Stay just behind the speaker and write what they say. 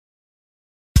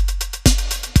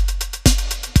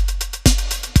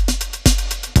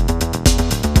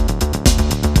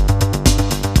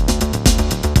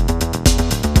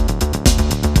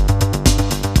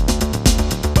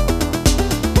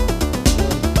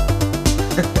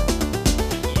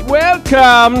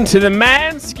Welcome to the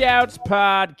Man Scouts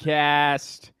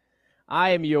podcast.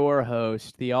 I am your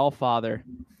host, the All-Father,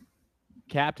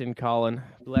 Captain Colin.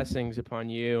 Blessings upon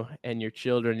you and your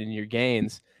children and your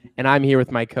gains. And I'm here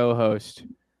with my co-host.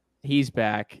 He's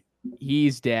back.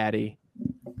 He's Daddy.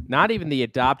 Not even the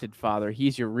adopted father.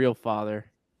 He's your real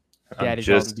father. Daddy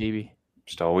Dalton Beebe.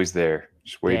 Just always there.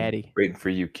 Just waiting, Daddy. Waiting for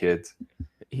you kids.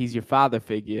 He's your father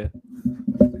figure.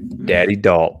 Daddy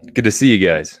Dalt. Good to see you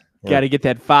guys. Got to get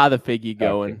that father figure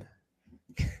going.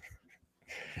 Dude,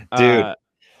 a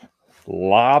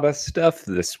lot of stuff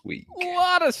this week. A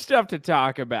lot of stuff to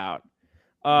talk about.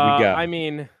 I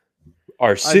mean,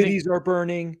 our cities are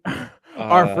burning.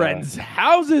 Our friends'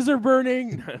 houses are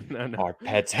burning. No. Our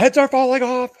pets' heads are falling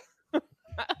off.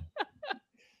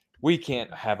 We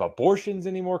can't have abortions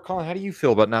anymore. Colin, how do you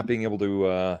feel about not being able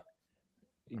to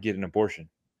get an abortion?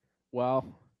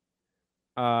 Well,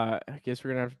 I guess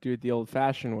we're going to have to do it the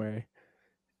old-fashioned way,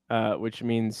 which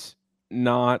means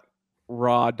not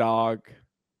raw dog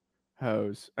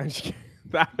hose.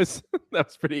 That was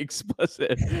pretty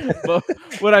explicit. But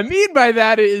what I mean by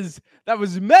that is that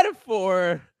was a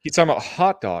metaphor. He's talking about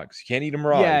hot dogs. You can't eat them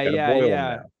raw.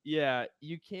 Yeah.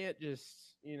 You can't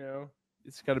just,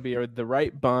 it's got to be the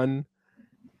right bun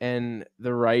and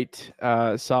the right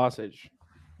sausage.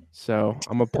 So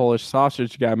I'm a Polish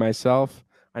sausage guy myself.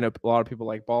 I know a lot of people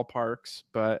like ballparks,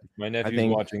 but my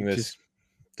nephew's watching this.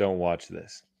 Don't watch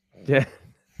this. Yeah.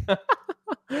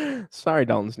 Sorry,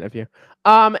 Dalton's nephew.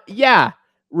 Yeah.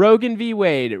 Rogan v.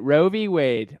 Wade. Roe v.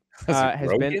 Wade has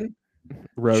Rogan? been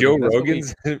Rogan. Joe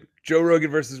Rogan's Joe Rogan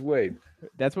versus Wade.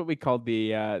 That's what we called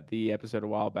the episode a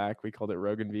while back. We called it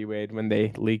Rogan v. Wade when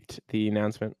they leaked the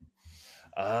announcement.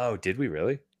 Oh, did we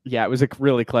really? Yeah, it was a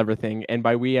really clever thing, and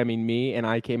by we I mean me, and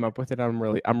I came up with it. I'm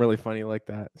really funny like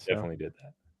that. So. Definitely did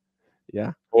that.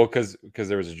 Yeah. Well, because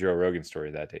there was a Joe Rogan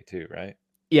story that day too, right?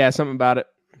 Yeah, something about it.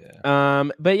 Yeah.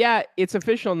 But yeah, it's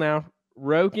official now.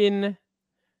 Roe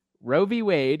v.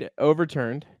 Wade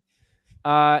overturned,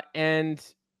 and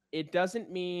it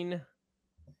doesn't mean.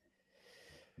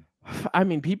 I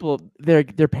mean, people their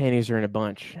panties are in a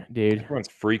bunch, dude. Everyone's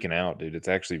freaking out, dude. It's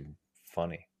actually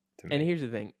funny to me. And here's the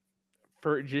thing.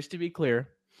 Just to be clear,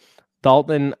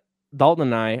 Dalton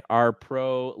and I are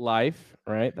pro-life,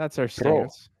 right? That's our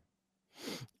stance.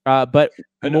 But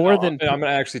I'm going to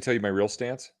actually tell you my real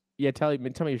stance. Yeah, tell me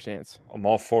your stance. I'm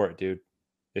all for it, dude.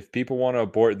 If people want to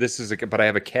abort, but I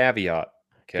have a caveat.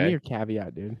 Okay, give me your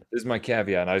caveat, dude. This is my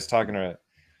caveat. And I was talking to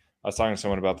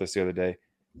someone about this the other day.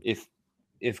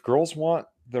 If girls want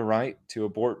the right to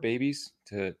abort babies,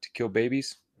 to kill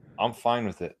babies, I'm fine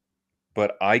with it.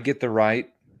 But I get the right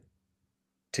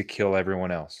to kill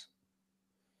everyone else.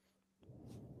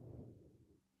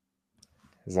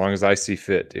 As long as I see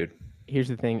fit, dude. Here's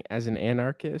the thing. As an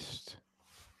anarchist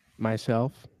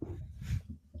myself,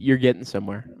 you're getting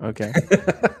somewhere, okay?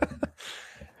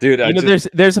 Dude,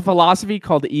 there's a philosophy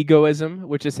called egoism,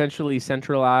 which essentially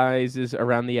centralizes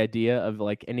around the idea of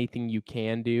like anything you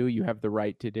can do, you have the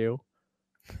right to do.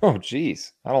 Oh,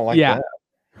 geez, I don't like that.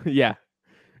 Yeah,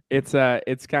 it's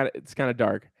kind of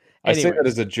dark. Anyways. I say that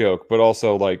as a joke, but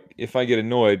also like if I get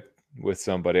annoyed with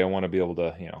somebody, I want to be able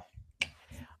to,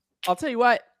 I'll tell you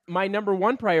what. My number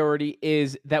one priority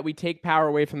is that we take power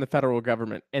away from the federal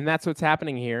government, and that's what's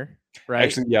happening here, right?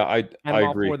 Actually, yeah, I agree. I'm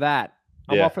all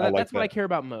for that. That's what I care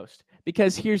about most.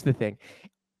 Because here's the thing.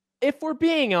 If we're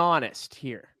being honest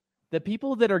here, the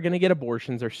people that are going to get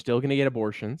abortions are still going to get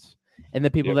abortions, and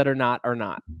the people that are not are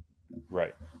not.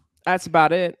 Right. That's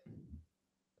about it.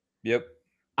 Yep.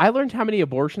 I learned how many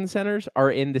abortion centers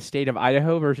are in the state of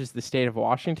Idaho versus the state of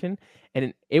Washington,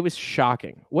 and it was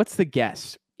shocking. What's the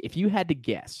guess? If you had to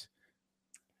guess.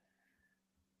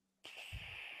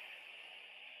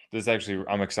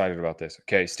 I'm excited about this.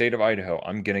 Okay, state of Idaho.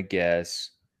 I'm going to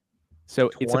guess. So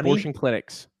 20? It's abortion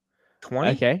clinics. 20?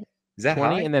 Okay. Is that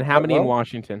 20? High? And then how many in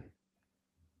Washington?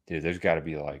 Dude, there's got to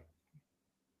be like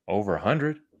over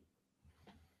 100.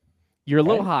 You're a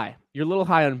little high. You're a little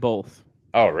high on both.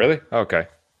 Oh, really? Okay.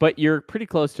 But you're pretty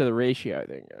close to the ratio, I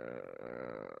think.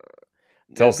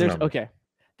 Tell us the number. Okay.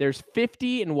 There's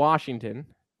 50 in Washington.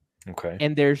 Okay.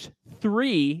 And there's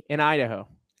 3 in Idaho.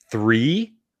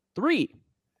 3? 3.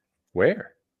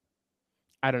 Where?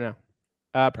 I don't know.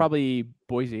 Probably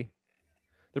Boise.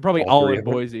 They're probably all in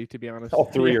Boise, to be honest. All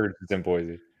 3 are in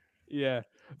Boise. Yeah.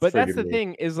 But that's the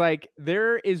thing is like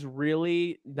there is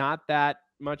really not that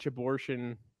much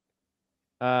abortion.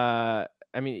 I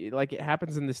mean, like it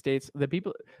happens in the states.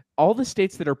 All the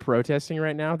states that are protesting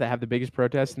right now that have the biggest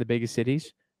protests in the biggest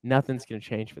cities, nothing's going to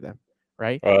change for them.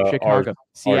 Right? Chicago,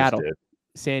 Seattle,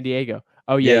 San Diego.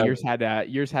 Oh yeah, Yeah,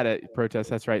 yours had a protest.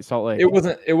 That's right, Salt Lake.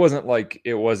 it wasn't like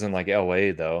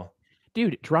LA though.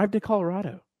 Dude, drive to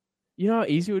Colorado. You know how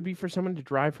easy it would be for someone to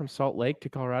drive from Salt Lake to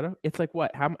Colorado? It's like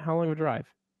what? How long of a drive?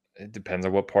 It depends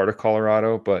on what part of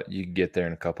Colorado, but you can get there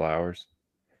in a couple hours.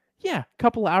 Yeah, a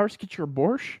couple hours, get your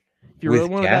abortion. If you really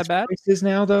With want it gas that bad. prices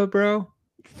now, though, bro,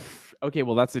 Okay,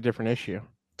 well that's a different issue.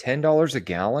 $10 a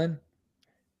gallon.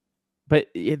 But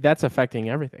that's affecting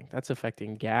everything. That's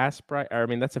affecting gas price. I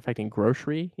mean, that's affecting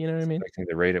grocery. You know what I mean? Affecting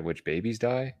the rate at which babies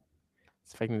die.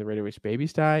 It's affecting the rate at which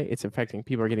babies die. It's affecting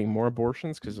people are getting more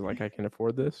abortions because they're like, I can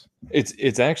afford this.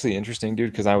 It's actually interesting,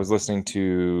 dude, because I was listening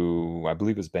to, I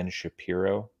believe it was Ben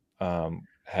Shapiro.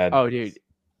 Had Oh, dude,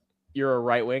 you're a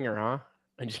right winger, huh?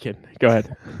 I'm just kidding. Go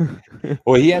ahead.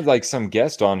 well, he had like some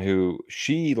guest on who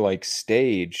she like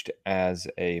staged as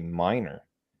a minor,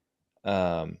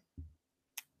 um,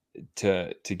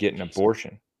 to get an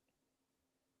abortion.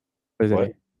 What is What?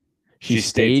 it? She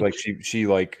staged like she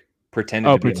like pretended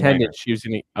Oh, to be a minor. pretended she was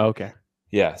gonna. Oh, okay.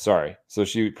 Yeah, sorry. So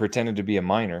she pretended to be a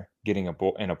minor getting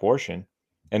an abortion,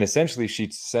 and essentially she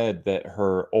said that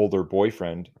her older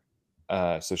boyfriend.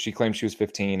 So she claimed she was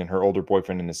 15, and her older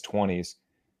boyfriend in his 20s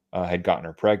had gotten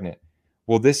her pregnant.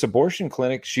 Well, this abortion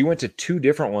clinic, she went to two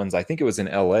different ones. I think it was in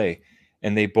LA,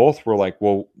 and they both were like,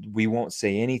 "Well, we won't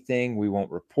say anything. We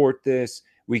won't report this.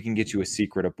 We can get you a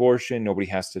secret abortion. Nobody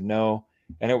has to know."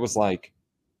 And it was like,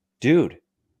 dude,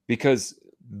 because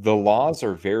the laws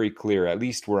are very clear, at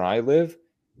least where I live.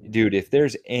 Dude, if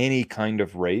there's any kind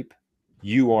of rape,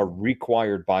 you are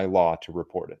required by law to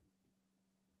report it.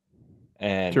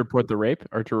 And To report the rape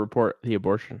or to report the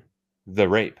abortion? the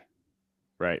rape,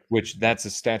 Right. which that's a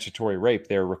statutory rape,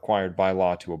 they're required by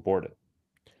law to abort it.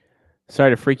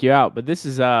 Sorry to freak you out, but this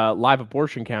is a live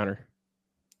abortion counter.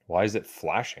 Why is it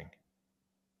flashing?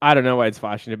 I don't know why it's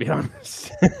flashing, to be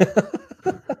honest.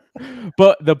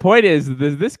 But the point is,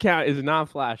 this count is not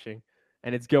flashing,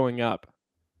 and it's going up.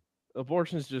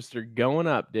 Abortions just are going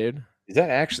up, dude. Is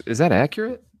that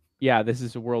accurate? Yeah, this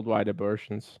is worldwide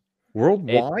abortions.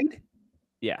 Worldwide?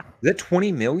 Yeah. Is that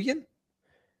 20 million?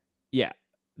 Yeah.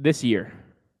 This year.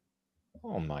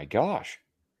 Oh my gosh.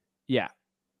 Yeah.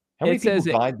 How many It says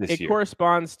people died this it year?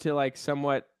 corresponds to like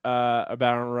somewhat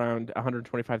about around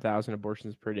 125,000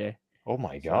 abortions per day. Oh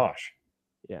my gosh.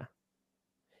 Yeah.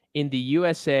 In the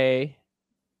USA,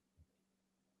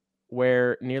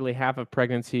 where nearly half of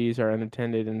pregnancies are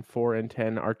unattended and 4 in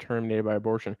 10 are terminated by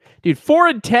abortion. Dude, 4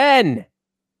 in 10!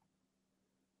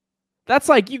 That's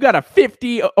like you got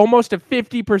almost a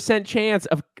 50% chance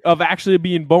of actually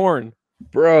being born.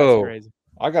 Bro, That's crazy.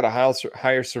 I got a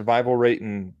higher survival rate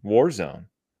in Warzone.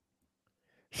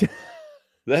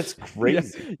 That's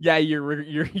crazy. Yeah, your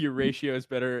ratio is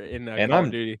better in Call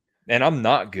of Duty. And I'm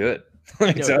not good.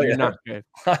 Let me No, tell you're you. not good.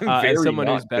 I'm As very someone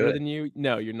who's not better good. than you,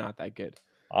 no, you're not that good.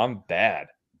 I'm bad.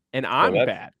 And I'm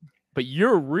bad. But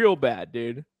you're real bad,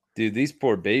 dude. Dude, these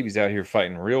poor babies out here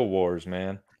fighting real wars,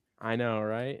 man. I know,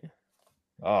 right?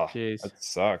 Oh, Jeez. that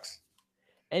sucks.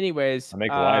 Anyways, I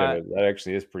make light of it. That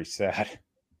actually is pretty sad.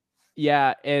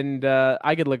 yeah, and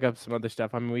I could look up some other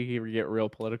stuff. I mean, we could get real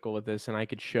political with this, and I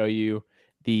could show you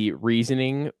the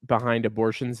reasoning behind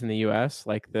abortions in the U.S.,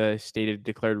 like the stated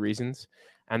declared reasons.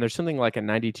 And there's something like a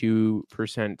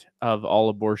 92% of all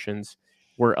abortions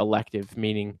were elective,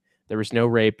 meaning there was no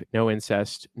rape, no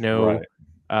incest, no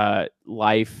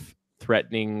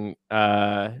life-threatening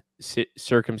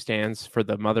circumstance for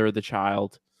the mother of the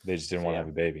child. They just didn't want to have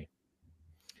a baby.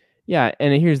 Yeah,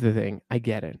 and here's the thing. I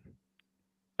get it.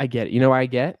 You know what I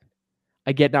get?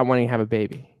 I get not wanting to have a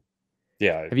baby.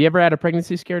 Yeah. Have you ever had a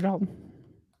pregnancy scare, Dalton?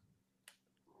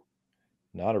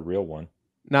 Not a real one.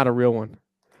 Not a real one.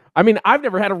 I mean, I've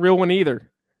never had a real one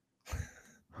either.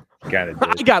 Kind of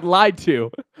did. I got lied to.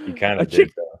 You kind of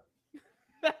did, though.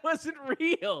 That wasn't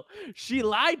real. She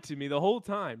lied to me the whole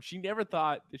time. She never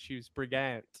thought that she was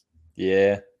pregnant.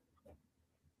 Yeah.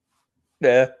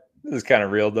 Yeah. This is kind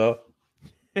of real, though.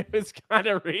 It was kind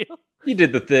of real. You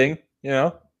did the thing, you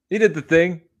know? You did the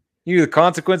thing. You knew the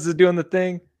consequences of doing the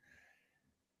thing.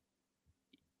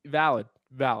 Valid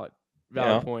point.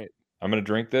 I'm going to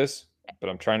drink this, but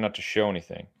I'm trying not to show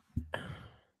anything.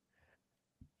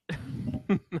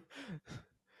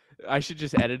 I should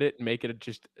just edit it and make it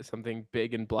just something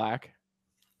big and black.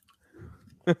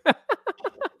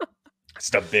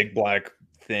 It's a big black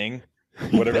thing.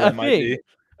 Whatever that might be.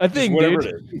 A thing, whatever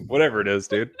dude. it is. Whatever it is,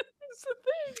 dude. It's a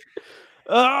thing.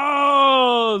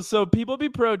 Oh, so people be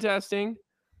protesting.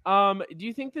 Do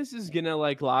you think this is gonna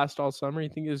like last all summer? You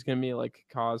think there's gonna be like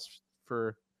cause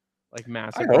for like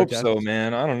massive protests? I hope so,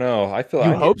 man. I don't know. I feel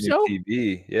you I hope need a so. new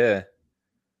TV. Yeah.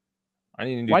 I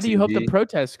need a new Why TV. do you hope the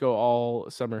protests go all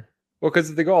summer? Well, because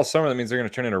if they go all summer, that means they're going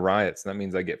to turn into riots, and that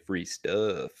means I get free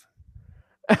stuff.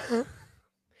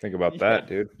 Think about that,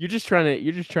 dude. You're just trying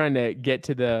to get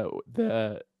to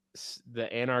the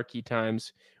anarchy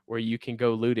times where you can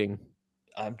go looting.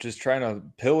 I'm just trying to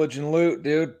pillage and loot,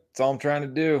 dude. That's all I'm trying to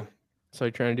do. So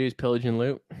you're trying to do is pillage and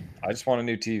loot. I just want a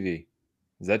new TV.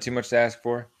 Is that too much to ask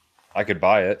for? I could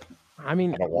buy it. I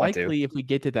mean, I don't want to. likely if we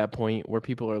get to that point where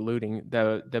people are looting,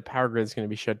 the power grid is going to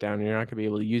be shut down, and you're not going to be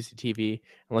able to use the TV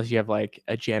unless you have like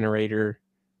a generator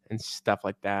and stuff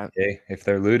like that. Hey, if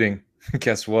they're looting,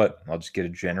 guess what? I'll just get a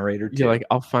generator too. You're like,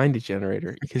 I'll find a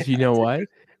generator because you know what?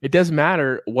 It doesn't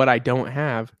matter what I don't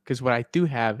have, because what I do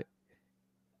have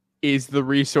is the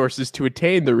resources to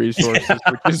attain the resources,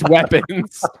 which is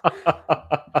weapons.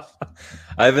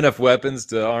 I have enough weapons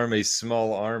to arm a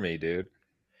small army, dude.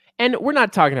 And we're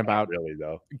not talking about Really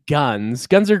though. guns.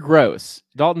 Guns are gross.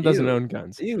 Dalton doesn't Ew. own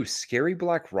guns. Ew, scary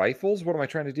black rifles? What am I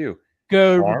trying to do?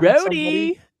 Go Harm Rody!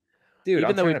 somebody? Dude,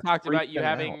 Even though we've talked about you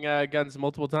having guns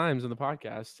multiple times on the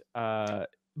podcast,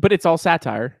 but it's all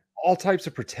satire. All types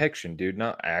of protection, dude,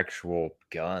 not actual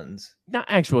guns. Not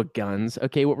actual guns.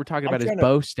 Okay, what we're talking about is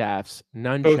bow staffs,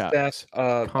 nunchucks,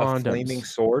 condoms. A flaming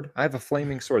sword. I have a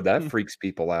flaming sword. That freaks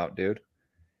people out, dude.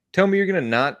 Tell me you're going to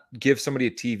not give somebody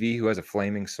a TV who has a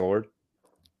flaming sword?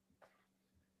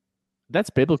 That's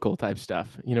biblical type stuff.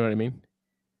 You know what I mean?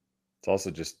 It's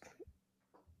also just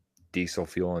diesel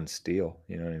fuel and steel.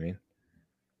 You know what I mean?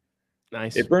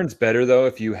 Nice. It burns better, though,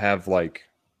 if you have, like,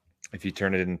 if you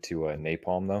turn it into a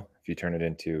napalm, though. If you turn it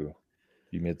into,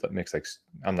 you mix, like,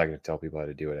 I'm not going to tell people how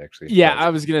to do it, actually. Yeah, I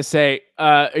was going to say,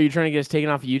 are you trying to get us taken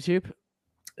off of YouTube?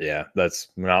 Yeah, that's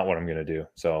not what I'm going to do.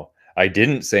 So I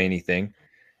didn't say anything.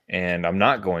 And I'm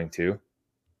not going to.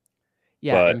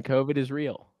 Yeah, and COVID is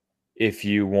real. If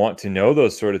you want to know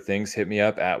those sort of things, hit me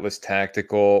up. Atlas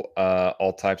Tactical,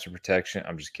 all types of protection.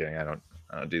 I'm just kidding. I don't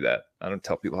do that. I don't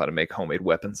tell people how to make homemade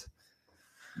weapons.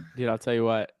 Dude, I'll tell you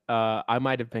what. I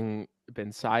might have been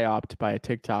psyoped by a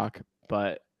TikTok,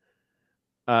 but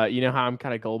you know how I'm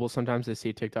kind of gullible sometimes to see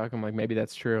a TikTok. I'm like, maybe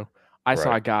that's true. I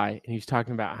saw a guy and he was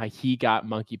talking about how he got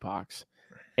monkeypox,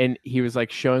 and he was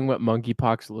like showing what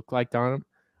monkeypox looked like on him.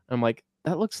 I'm like,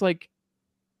 that looks like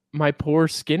my poor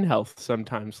skin health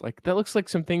sometimes. Like, that looks like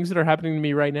some things that are happening to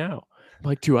me right now. I'm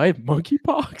like, do I have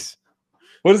monkeypox?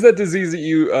 What is that disease that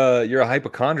you're a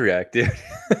hypochondriac, dude?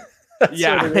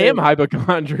 Yeah, I am a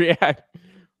hypochondriac.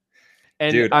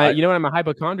 And dude, you know what I'm a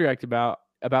hypochondriac about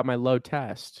my low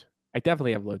test. I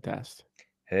definitely have low test.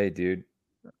 Hey, dude.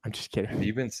 I'm just kidding. Have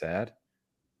you been sad?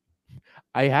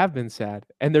 I have been sad.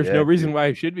 And there's no reason why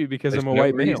I should be, because I'm a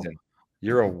white male.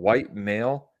 You're a white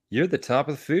male. You're the top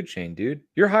of the food chain, dude.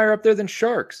 You're higher up there than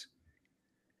sharks.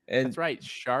 And that's right,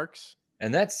 sharks.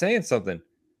 And that's saying something,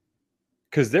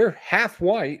 because they're half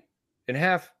white and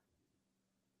half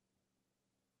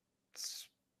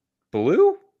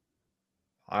blue.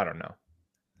 I don't know.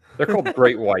 They're called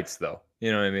great whites, though.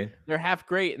 You know what I mean? They're half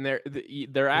great, and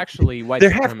they're actually white. They're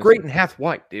half great and half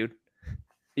white, dude.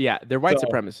 Yeah, they're white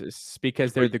supremacists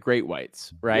because they're the great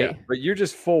whites, right? Yeah, but you're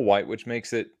just full white, which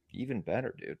makes it even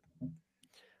better, dude.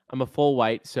 I'm a full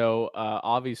white, so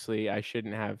obviously I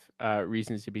shouldn't have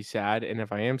reasons to be sad. And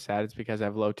if I am sad, it's because I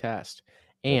have low test.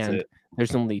 And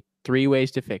there's only 3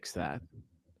 ways to fix that.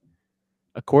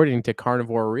 According to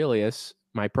Carnivore Aurelius,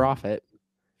 my prophet,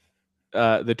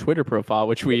 the Twitter profile,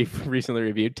 which we've recently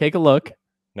reviewed, take a look.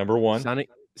 Number 1.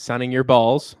 Sunning your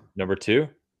balls. Number 2.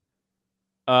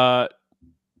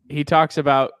 He talks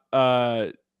about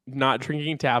not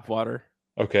drinking tap water.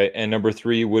 Okay, and number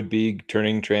 3 would be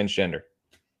turning transgender.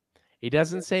 He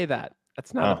doesn't say that.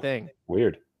 That's not a thing.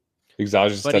 Weird.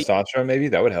 Exogenous testosterone, maybe?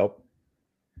 That would help.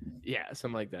 Yeah,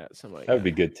 something like that. That would be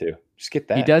good, too. Just get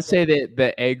that. He does say that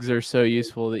the eggs are so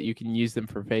useful that you can use them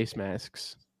for face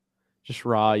masks. Just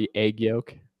raw egg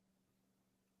yolk.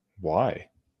 Why?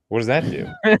 What does that do?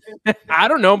 I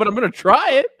don't know, but I'm going to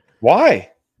try it.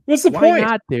 Why? What's the point? Why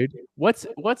not, dude? What's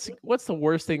the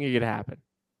worst thing that could happen?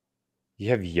 You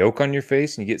have yolk on your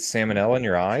face and you get salmonella in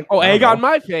your eye? Oh, egg on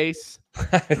my face.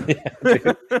 Yeah,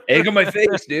 dude. Egg on my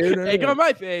face, dude. Egg on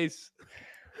my face.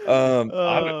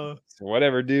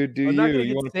 Whatever, dude. Do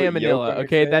you want to salmonella?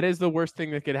 Okay, that is the worst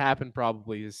thing that could happen.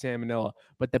 Probably is salmonella.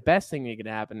 But the best thing that could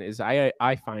happen is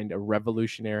I find a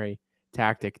revolutionary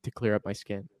tactic to clear up my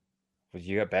skin. Well,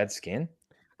 you got bad skin?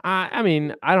 I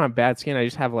mean, I don't have bad skin. I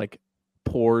just have like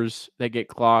pores that get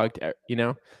clogged. You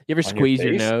know, you ever squeeze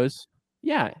your nose?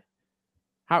 Yeah.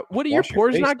 What do your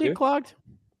pores not get clogged?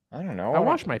 I don't know. I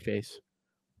wash my face.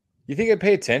 You think I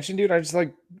pay attention, dude? I just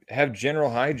like have general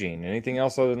hygiene. Anything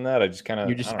else other than that, I just kind of.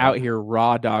 You're just out here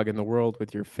raw dog in the world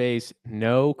with your face.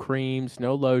 No creams,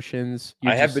 no lotions.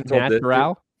 I have been told this.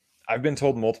 I've been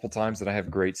told multiple times that I have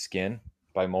great skin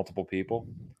by multiple people,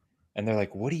 and they're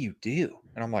like, "What do you do?"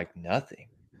 And I'm like, "Nothing.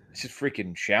 I just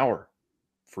freaking shower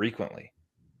frequently,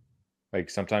 like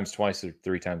sometimes twice or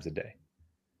 3 times a day.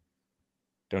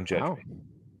 Don't judge Wow. me.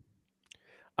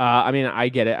 I mean, I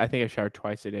get it. I think I shower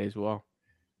twice a day as well.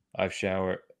 I've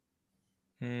showered.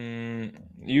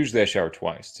 Usually I shower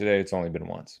twice. Today it's only been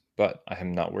once, but I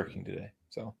am not working today,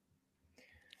 so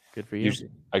Good for you. usually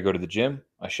I go to the gym.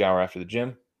 I shower after the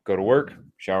gym. Go to work.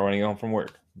 Shower when I get home from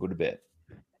work. Go to bed.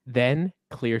 Then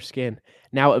clear skin.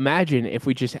 Now imagine if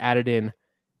we just added in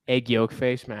egg yolk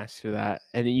face mask to that,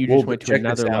 and then you just went to check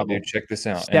another this out, level. dude. Check this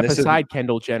out. Step aside,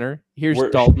 Kendall Jenner. Here's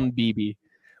we're- Dalton Beebe.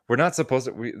 We're not supposed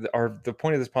to. The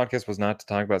point of this podcast was not to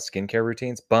talk about skincare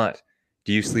routines, but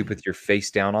do you sleep with your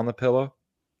face down on the pillow?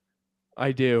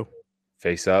 I do.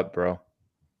 Face up, bro.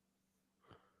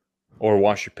 Or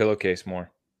wash your pillowcase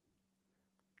more.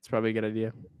 It's probably a good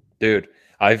idea. Dude,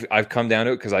 I've come down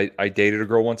to it because I dated a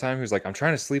girl one time who's like, I'm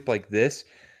trying to sleep like this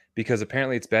because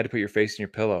apparently it's bad to put your face in your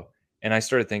pillow. And I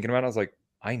started thinking about it. I was like,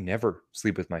 I never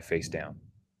sleep with my face down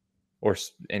or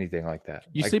anything like that.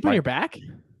 You like sleep on your back?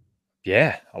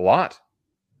 Yeah, a lot.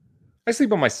 I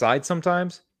sleep on my side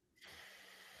sometimes.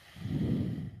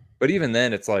 But even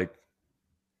then, it's like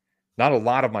not a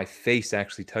lot of my face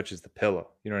actually touches the pillow.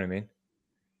 You know what I mean?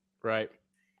 Right.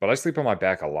 But I sleep on my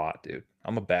back a lot, dude.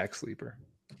 I'm a back sleeper.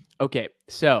 Okay,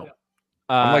 so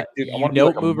I'm like, dude, I you want to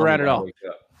don't move around at all.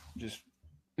 Just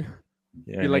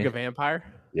You're like a vampire?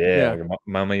 Yeah, like a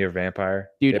mummy or vampire.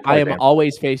 Dude, I am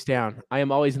always face down. I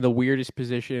am always in the weirdest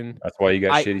position. That's why you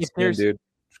got shitty skin, dude.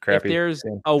 It's crappy. If there's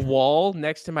skin. a wall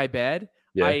next to my bed,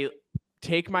 Yeah. I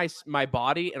take my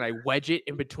body and I wedge it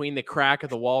in between the crack of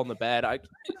the wall and the bed. I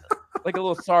like a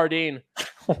little sardine.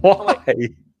 Why?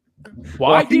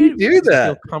 Why do you do that?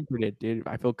 I feel comforted, dude.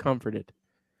 I feel comforted.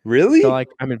 Really? I feel like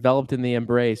I'm enveloped in the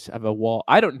embrace of a wall.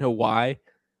 I don't know why.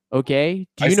 Okay.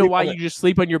 Do you know why you just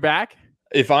sleep on your back?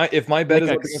 If my bed like is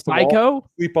up against the wall,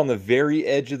 I sleep on the very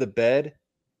edge of the bed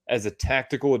as a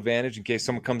tactical advantage in case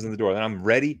someone comes in the door. Then I'm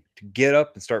ready to get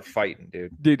up and start fighting,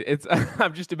 dude. Dude, it's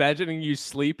I'm just imagining you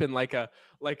sleep in like a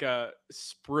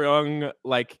sprung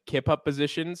like kip up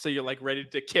position, so you're like ready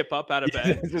to kip up out of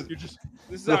bed. This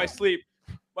is how I sleep.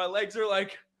 My legs are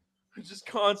like just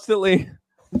constantly.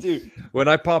 Dude, when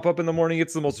I pop up in the morning,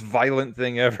 it's the most violent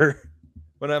thing ever.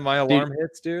 When my alarm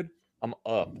hits, dude, I'm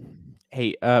up.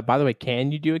 Hey, by the way,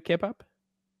 can you do a kip up?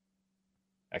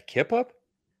 A kip up?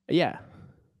 Yeah.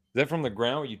 Is that from the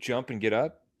ground where you jump and get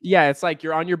up? Yeah, it's like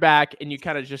you're on your back and you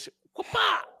kind of just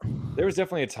whoop-ah! There was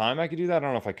definitely a time I could do that. I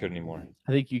don't know if I could anymore.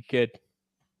 I think you could.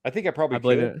 I think I probably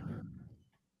believe could.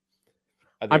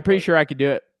 it. I'm pretty sure I could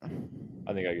do it.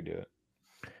 I think I could do it.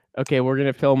 Okay, we're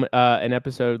gonna film an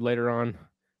episode later on,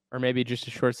 or maybe just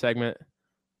a short segment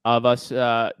of us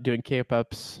doing kip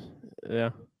ups.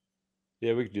 Yeah.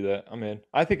 Yeah, we could do that. I'm in.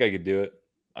 I think I could do it.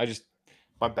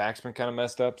 My back's been kind of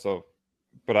messed up, so.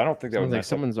 But I don't think that would mess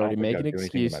someone's up. already making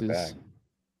excuses.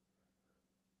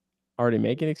 Already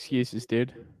making excuses,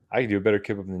 dude. I could do a better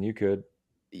kip up than you could.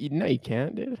 No, you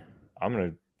can't, dude. I'm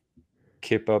gonna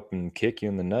kip up and kick you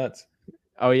in the nuts.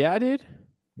 Oh yeah, dude.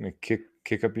 I'm gonna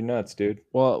kick up your nuts, dude.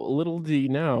 Well, little do you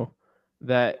know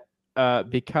that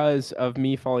because of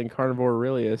me falling carnivore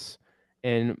Aurelius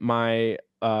and my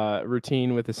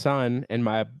routine with the sun and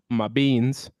my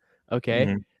beans, okay.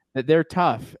 Mm-hmm. That they're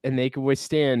tough and they can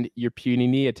withstand your puny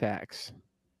knee attacks.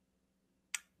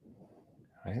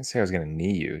 I didn't say I was gonna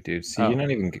knee you, dude. See, you're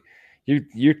not even.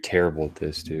 You're terrible at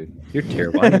this, dude. You're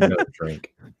terrible. I need another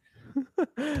drink.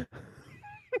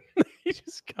 He's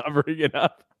just covering it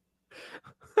up.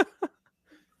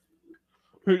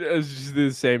 It's just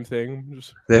the same thing.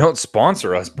 They don't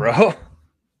sponsor us, bro.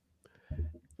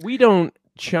 We don't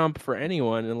chump for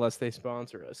anyone unless they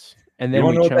sponsor us. And then you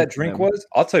want to know what that drink was?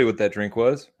 I'll tell you what that drink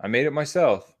was. I made it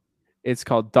myself. It's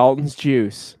called Dalton's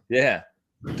Juice. Yeah,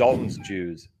 Dalton's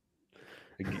Juice.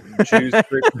 Juice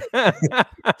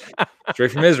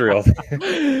straight from Israel.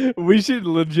 We should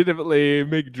legitimately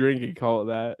make drink and call it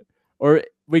that. Or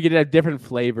we could have different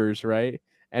flavors, right?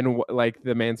 And like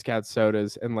the Man Scout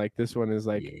sodas, and like this one is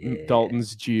like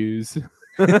Dalton's Juice.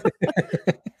 It'd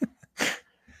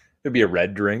be a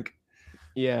red drink.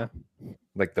 Yeah.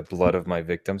 Like the blood of my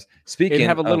victims. Speaking, it'd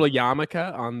have a little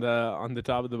yarmulke on the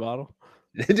top of the bottle.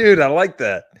 Dude, I like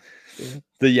that.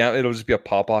 Yeah. It'll just be a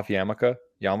pop off yarmulke.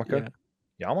 Yarmulke?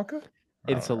 Yeah. Yarmulke?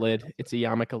 It's a lid. It's a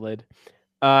yarmulke lid.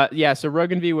 Yeah. So Roe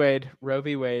v.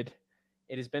 Wade.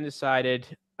 It has been decided.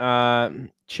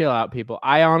 Chill out, people.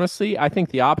 I think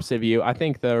the opposite of you. I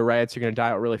think the riots are going to die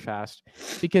out really fast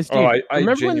because, dude, I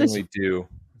genuinely do.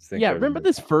 Remember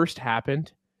this first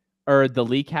happened or the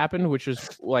leak happened, which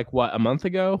was like what, a month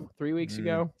ago, 3 weeks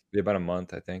ago, About a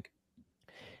month, I think.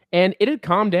 and it had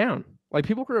calmed down. Like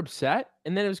people were upset,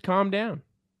 and then it was calmed down.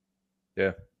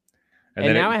 Yeah, And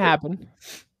then now it happened.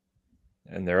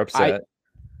 And they're upset.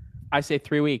 I say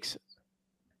 3 weeks.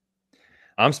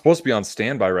 I'm supposed to be on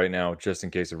standby right now just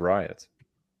in case of riots.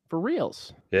 For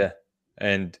reals. Yeah.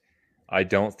 And I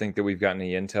don't think that we've gotten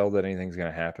any intel that anything's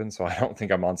going to happen. So I don't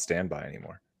think I'm on standby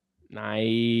anymore.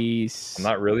 Nice. I'm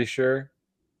not really sure.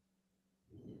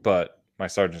 But my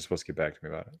sergeant's supposed to get back to me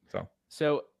about it.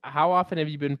 So how often have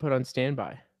you been put on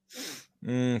standby?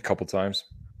 A couple times.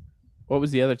 What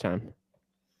was the other time?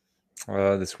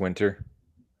 This winter,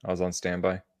 I was on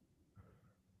standby.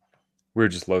 We were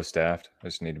just low staffed. I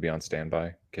just need to be on standby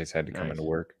in case I had to come into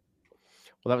work.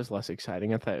 Well, that was less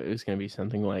exciting. I thought it was going to be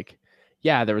something like,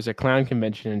 yeah, there was a clown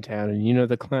convention in town, and you know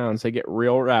the clowns, they get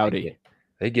real rowdy.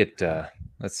 They get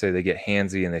let's say they get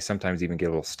handsy, and they sometimes even get a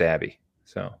little stabby.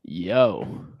 So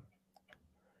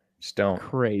just don't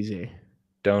crazy.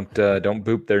 Don't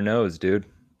boop their nose, dude.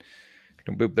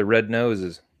 Don't boop their red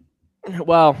noses.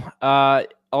 Well,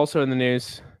 also in the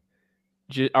news,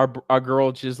 our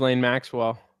girl Ghislaine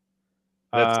Maxwell.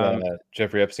 That's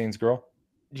Jeffrey Epstein's girl.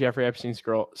 Jeffrey Epstein's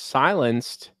girl,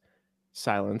 sentenced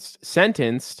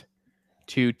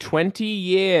to 20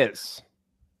 years.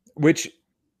 Which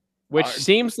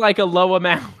seems like a low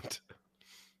amount.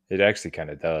 It actually kind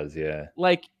of does, yeah.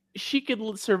 Like, she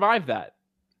could survive that.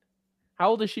 How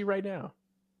old is she right now?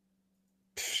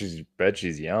 Bet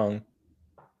she's young.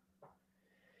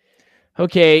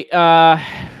 Okay.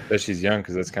 Bet she's young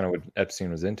because that's kind of what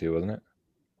Epstein was into, wasn't it?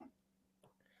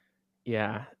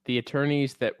 Yeah, the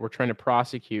attorneys that were trying to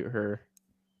prosecute her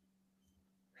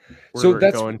were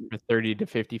going for 30 to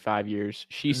 55 years.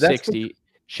 She's 60.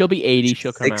 She'll be 80.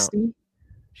 She'll come 60? Out.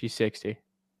 She's 60.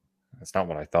 That's not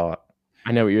what I thought.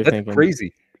 I know what you're thinking.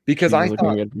 Crazy. Because I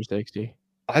thought good for 60.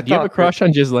 Do you have a crush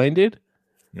on Ghislaine, dude?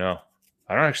 No.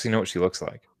 I don't actually know what she looks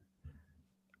like.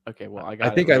 Okay, well,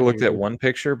 I think I looked at one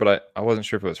picture, but I wasn't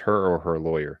sure if it was her or her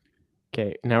lawyer.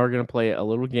 Okay, now we're going to play a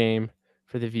little game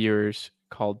for the viewers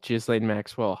called Ghislaine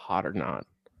Maxwell, Hot or Not.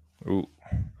 Ooh.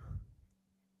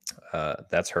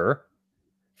 That's her?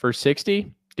 For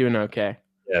 60? Doing okay.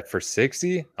 Yeah, for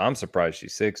 60? I'm surprised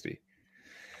she's 60.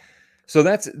 So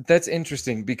that's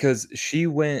interesting because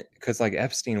like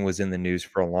Epstein was in the news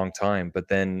for a long time, but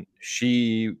then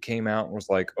she came out and was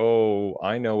like, oh,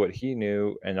 I know what he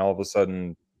knew. And all of a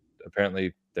sudden,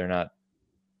 apparently they're not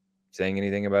saying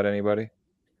anything about anybody.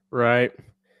 Right.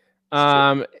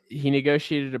 He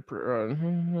negotiated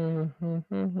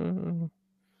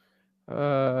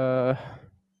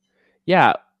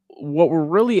yeah, what we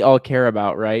really all care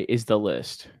about, right, is the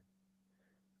list.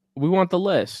 We want the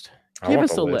list. Give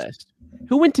us the list.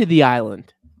 Who went to the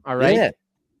island? All right. Yeah.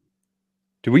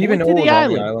 Do we even know what was on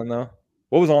the island, though?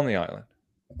 What was on the island?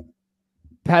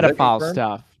 Pedophile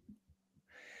stuff.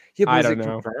 Yeah, but I don't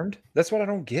know. Confirmed? That's what I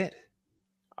don't get.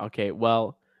 Okay,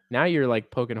 well, now you're like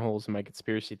poking holes in my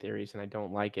conspiracy theories, and I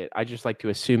don't like it. I just like to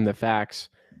assume the facts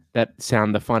that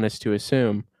sound the funnest to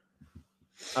assume.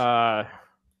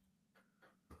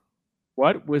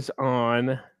 What was on?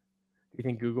 Do you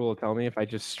think Google will tell me if I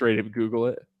just straight up Google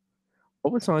it?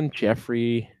 What was on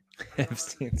Jeffrey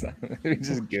Epstein's island? Let me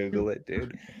just Google it,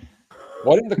 dude.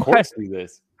 Why didn't the courts do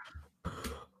this?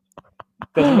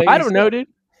 I don't know, dude.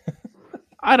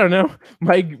 I don't know.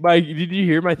 My. Did you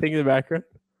hear my thing in the background?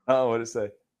 Oh, what did it say?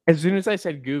 As soon as I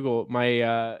said Google,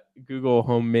 my Google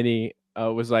Home Mini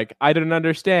was like, I don't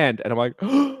understand, and I'm like,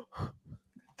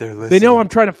 they know I'm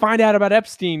trying to find out about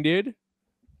Epstein, dude.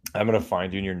 I'm gonna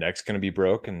find you, and your neck's gonna be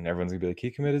broke, and everyone's gonna be like, he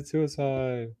committed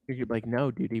suicide. You're like, no,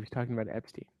 dude, he was talking about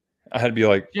Epstein. I had to be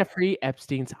like, Jeffrey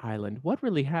Epstein's island. What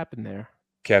really happened there?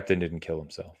 Captain didn't kill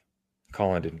himself.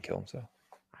 Colin didn't kill himself.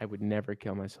 I would never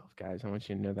kill myself, guys. I want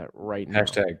you to know that right now.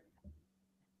 Hashtag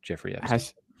Jeffrey Epstein.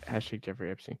 Hashtag Jeffrey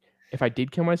Epstein. If I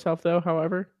did kill myself, though,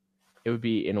 however, it would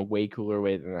be in a way cooler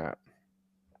way than that.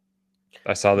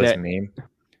 I saw this meme.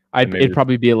 It'd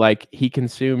probably be like he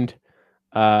consumed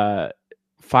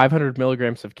 500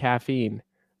 milligrams of caffeine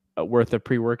worth of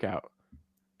pre-workout.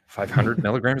 500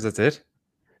 milligrams? That's it?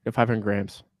 No, 500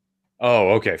 grams. Oh,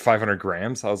 okay. 500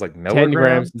 grams? I was like, milligrams? 10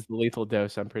 grams is the lethal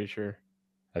dose, I'm pretty sure.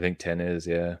 I think 10 is,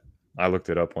 yeah. I looked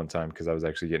it up one time because I was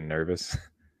actually getting nervous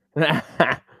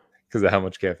because of how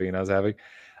much caffeine I was having.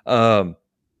 I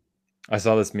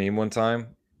saw this meme one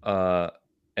time, and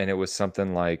it was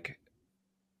something like,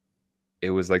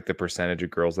 it was like the percentage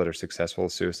of girls that are successful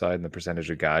with suicide and the percentage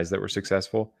of guys that were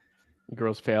successful.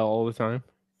 Girls fail all the time.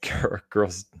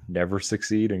 Girls never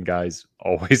succeed and guys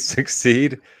always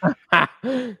succeed.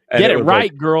 Get it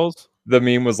right, like, girls. The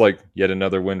meme was like, yet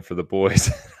another win for the boys.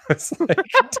 It's like,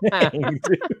 dang,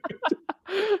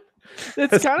 dude.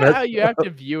 That's kind of how you have to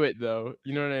view it, though.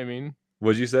 You know what I mean?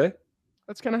 What'd you say?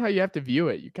 That's kind of how you have to view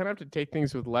it. You kind of have to take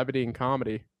things with levity and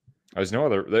comedy. There's no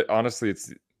other. Honestly,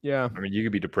 it's. Yeah. I mean, you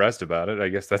could be depressed about it. I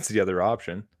guess that's the other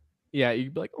option. Yeah,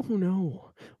 you'd be like, oh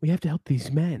no, we have to help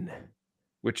these men.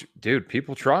 Which, dude,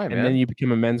 people try, man. And then you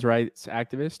become a men's rights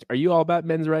activist. Are you all about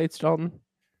men's rights, Dalton?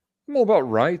 I'm all about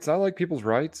rights. I like people's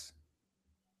rights.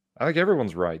 I like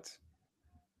everyone's rights.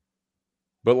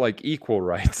 But like equal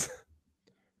rights.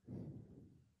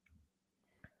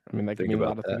 I mean, that could mean a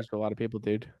lot of things to a lot of people,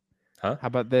 dude. Huh? How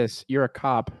about this? You're a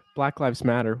cop. Black Lives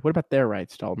Matter. What about their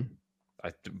rights, Dalton?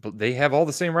 But they have all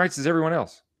the same rights as everyone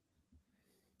else.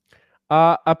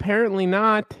 Apparently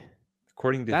not.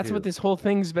 According to That's what this whole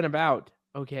thing's been about.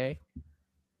 Okay.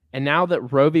 And now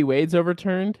that Roe v. Wade's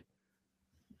overturned,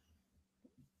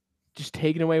 just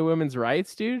taking away women's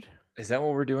rights, dude. Is that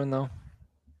what we're doing, though?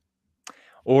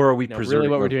 Or are we preserving? Really,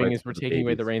 what we're doing is we're taking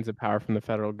away the reins of power from the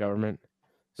federal government.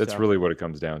 That's really what it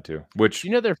comes down to. Which, you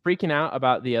know, they're freaking out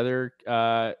about the other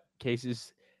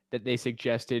cases that they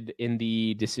suggested in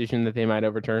the decision that they might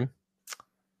overturn.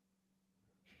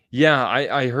 Yeah,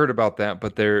 I heard about that,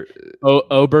 but they're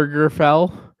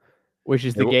Obergefell, which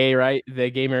is the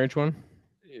gay marriage one,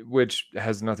 which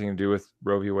has nothing to do with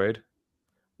Roe v. Wade.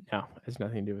 No, it has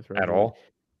nothing to do with Roe at all.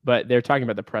 But they're talking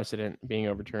about the precedent being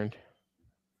overturned.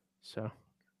 So,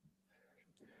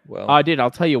 well, dude, I'll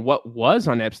tell you what was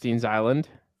on Epstein's island.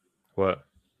 What?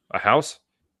 A house?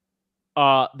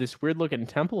 This weird looking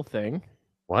temple thing.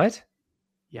 What?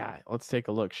 Yeah, let's take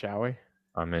a look, shall we?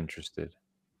 I'm interested.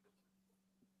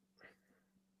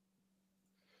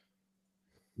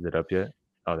 Is it up yet?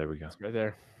 Oh, there we go. It's right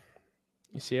there.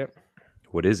 You see it?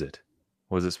 What is it?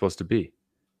 What is it supposed to be?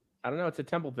 I don't know. It's a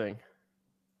temple thing.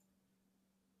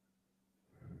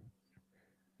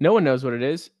 No one knows what it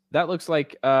is. That looks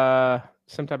like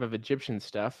some type of Egyptian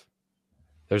stuff.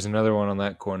 There's another one on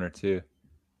that corner too.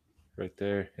 Right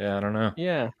there. Yeah, I don't know.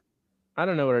 Yeah. I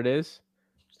don't know what it is.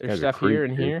 There's stuff here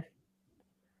and here.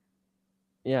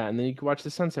 Yeah, and then you can watch the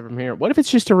sunset from here. What if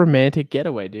it's just a romantic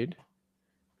getaway, dude?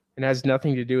 It has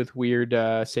nothing to do with weird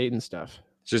Satan stuff.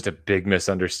 It's just a big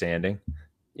misunderstanding.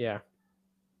 Yeah.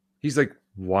 He's like,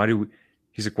 why do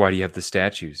you have the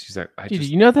statues? He's like, Dude,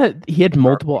 you know that he had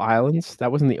multiple islands?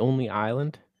 That wasn't the only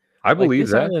island. I believe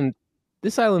that.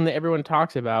 This island that everyone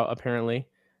talks about, apparently,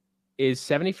 is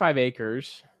 75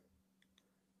 acres,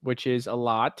 which is a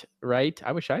lot, right?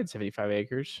 I wish I had 75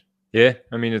 acres. Yeah,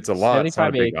 I mean, it's a lot. 75 it's not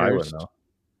a big acres. Island, though.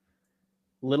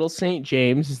 Little St.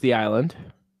 James is the island.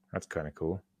 That's kind of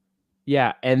cool.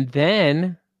 Yeah, and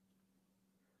then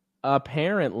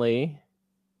apparently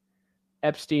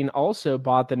Epstein also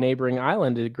bought the neighboring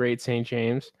island of Great St.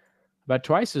 James, about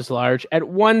twice as large, at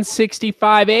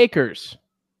 165 acres.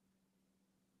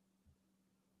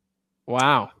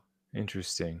 Wow.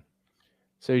 Interesting.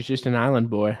 So he's just an island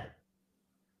boy.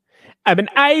 I'm an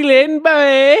island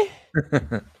boy.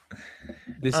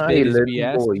 This bit is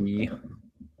BS. Boy.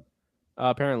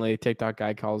 Apparently, TikTok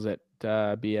guy calls it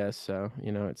BS, so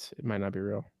you know it might not be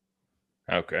real.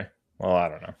 Okay. Well, I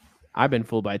don't know. I've been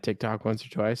fooled by TikTok once or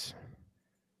twice.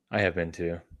 I have been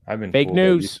too. I've been fake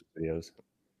news videos.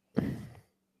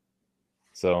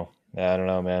 So yeah, I don't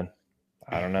know, man.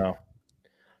 I don't know.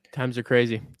 Times are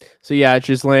crazy. So yeah,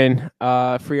 Ghislaine,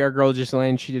 free our girl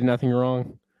Ghislaine. She did nothing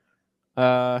wrong.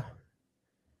 What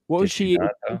was she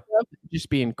just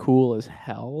being cool as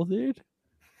hell, dude?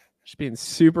 Just being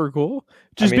super cool.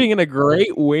 Just being a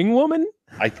great wing woman.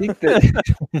 I think that.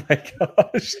 Oh my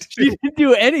gosh, dude. She didn't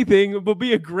do anything but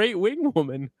be a great wing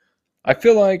woman. I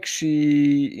feel like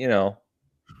she,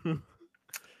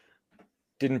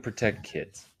 didn't protect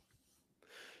kids.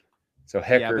 So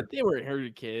heck, yeah, but they weren't her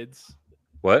kids.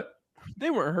 What? They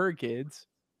weren't her kids.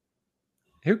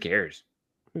 Who cares?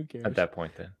 Who cares? At that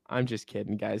point, then. I'm just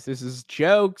kidding, guys. This is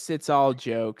jokes. It's all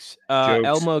jokes.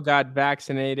 Elmo got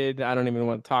vaccinated. I don't even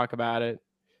want to talk about it.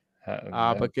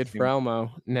 But good for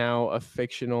Elmo. Now a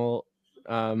fictional,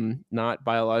 not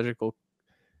biological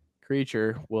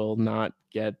creature will not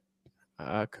get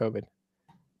COVID.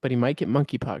 But he might get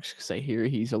monkeypox because I hear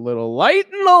he's a little light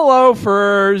in the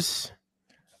loafers.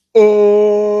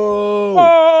 Oh!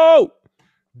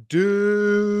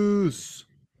 Deuce.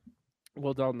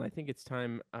 Well, Dalton, I think it's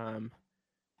time.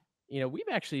 We've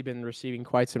actually been receiving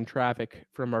quite some traffic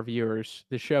from our viewers.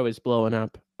 The show is blowing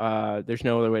up. There's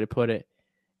no other way to put it.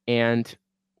 And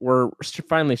we're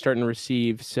finally starting to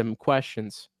receive some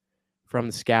questions from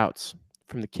the scouts,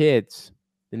 from the kids,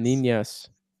 the niñas.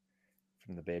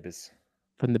 From the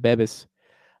babies.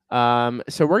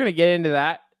 So we're going to get into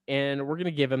that. and we're going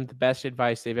to give them the best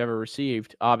advice they've ever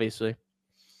received, obviously.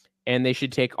 And they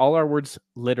should take all our words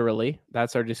literally.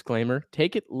 That's our disclaimer.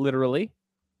 Take it literally.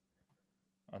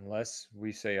 Unless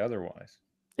we say otherwise.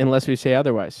 Unless we say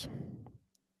otherwise.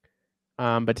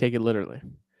 But take it literally.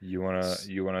 You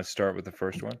wanna start with the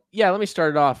first one? Yeah, let me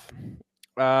start it off.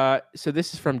 So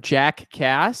this is from Jack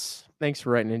Cass. Thanks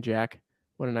for writing in, Jack.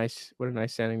 What a nice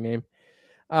sounding name.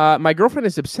 My girlfriend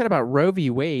is upset about Roe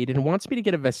v. Wade and wants me to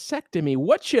get a vasectomy.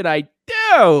 What should I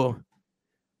do?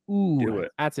 Ooh, Do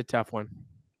it. That's a tough one.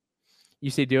 You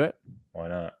say do it? Why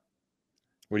not?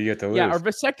 What do you get to lose? Yeah, are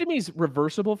vasectomies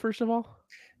reversible, first of all?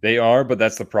 They are, but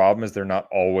that's the problem is they're not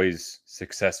always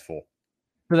successful.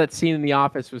 So that scene in The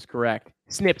Office was correct.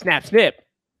 Snip, snap, snip.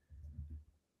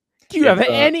 Do you have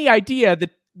any idea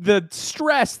the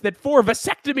stress that 4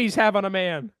 vasectomies have on a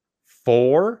man?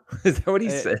 4? Is that what he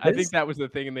said? I think that was the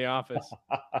thing in The Office.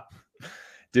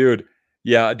 Dude,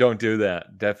 yeah, don't do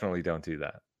that. Definitely don't do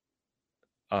that.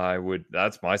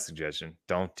 That's my suggestion.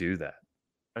 Don't do that.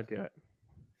 Don't do it.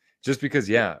 Just because,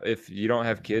 yeah, if you don't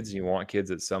have kids and you want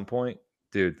kids at some point,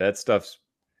 dude, that stuff's.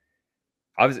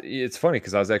 It's funny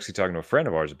because I was actually talking to a friend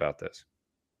of ours about this.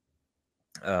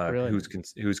 Really?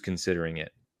 Who's considering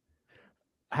it?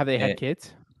 Have they had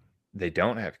kids? They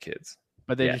don't have kids,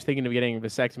 but they're just thinking of getting a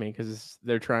vasectomy because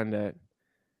they're trying to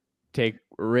take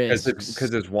risks.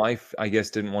 Because his wife, I guess,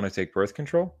 didn't want to take birth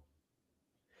control.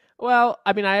 Well,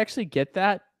 I mean, I actually get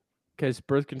that because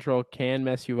birth control can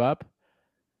mess you up.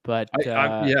 But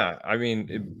I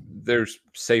mean, there's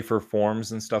safer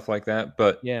forms and stuff like that.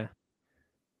 But yeah,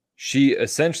 she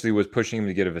essentially was pushing him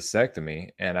to get a vasectomy,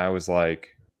 and I was like,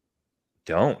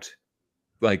 "Don't."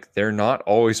 Like, they're not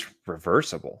always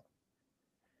reversible.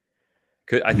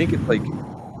 I think it's like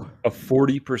a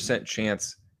 40%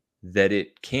 chance that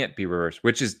it can't be reversed,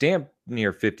 which is damn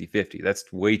near 50-50.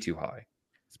 That's way too high.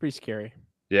 It's pretty scary.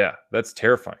 Yeah, that's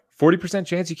terrifying. 40%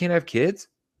 chance you can't have kids?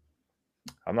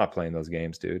 I'm not playing those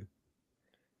games, dude.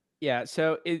 Yeah,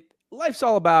 so life's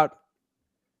all about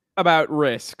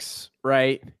risks,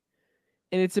 right?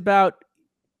 And it's about,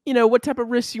 what type of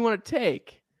risks you want to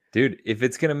take. Dude, if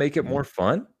it's going to make it more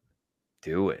fun,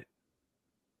 do it.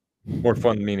 More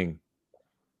fun meaning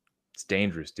it's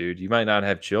dangerous, dude. You might not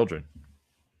have children.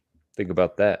 Think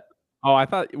about that. Oh, I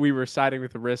thought we were siding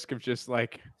with the risk of just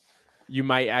like you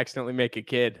might accidentally make a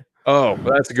kid. Oh,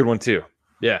 well, that's a good one too.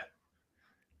 Yeah.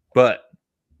 But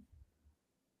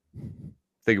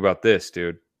think about this,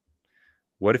 dude.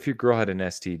 What if your girl had an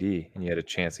STD and you had a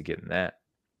chance of getting that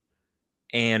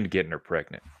and getting her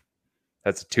pregnant?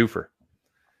 That's a twofer.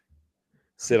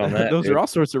 Sit on that. Those dude. are all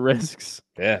sorts of risks.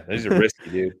 Yeah, those are risky,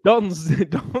 dude.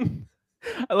 Don't.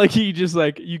 I like you just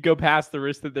like you go past the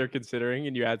risk that they're considering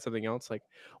and you add something else. Like,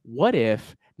 what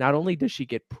if not only does she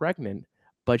get pregnant,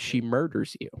 but she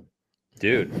murders you,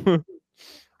 dude?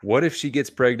 What if she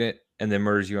gets pregnant and then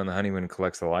murders you on the honeymoon and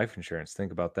collects the life insurance?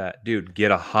 Think about that, dude.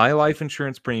 Get a high life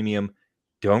insurance premium.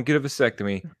 Don't get a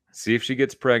vasectomy. See if she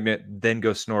gets pregnant. Then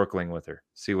go snorkeling with her.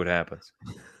 See what happens.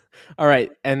 All right,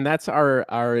 and that's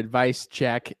our advice,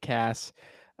 Jack Cass.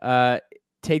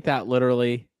 Take that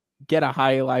literally. Get a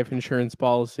high life insurance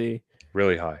policy.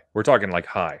 Really high. We're talking like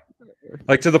high,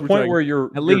 like to the point where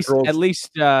you're at least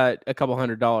a couple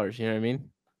 $100. You know what I mean?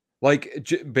 Like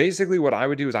basically, what I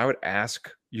would do is I would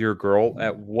ask your girl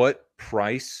at what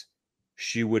price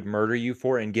she would murder you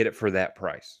for, and get it for that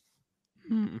price.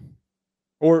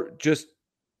 Or just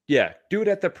do it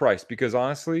at the price, because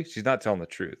honestly, she's not telling the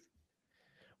truth.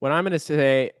 What I'm going to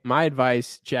say, my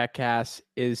advice, Jack Cass,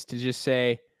 is to just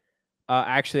say,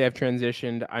 actually, I've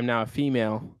transitioned. I'm now a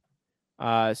female,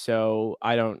 so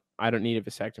I don't need a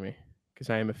vasectomy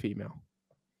because I am a female.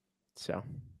 So,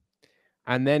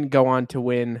 and then go on to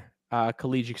win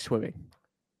collegiate swimming.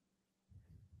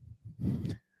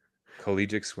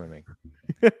 Collegiate swimming.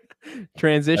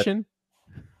 Transition.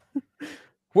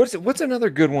 What's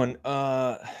another good one?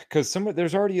 Because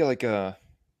there's already like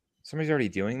somebody's already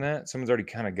doing that. Someone's already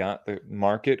kind of got the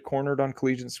market cornered on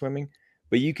collegiate swimming.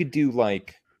 But you could do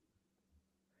like,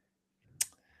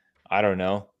 I don't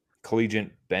know,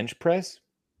 collegiate bench press.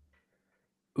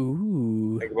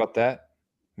 Ooh. Think about that.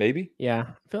 Maybe. Yeah.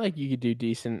 I feel like you could do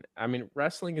decent. I mean,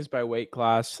 wrestling is by weight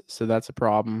class, so that's a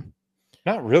problem.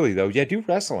 Not really, though. Yeah, do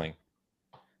wrestling.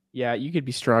 Yeah, you could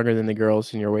be stronger than the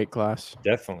girls in your weight class.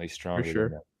 Definitely stronger. For sure.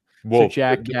 Than that. Well, so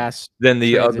Jack Cass. Than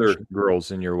the other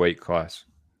girls in your weight class.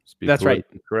 That's right.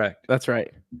 Correct. That's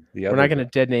right. We're not going to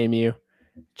dead name you.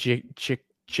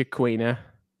 Chiquina.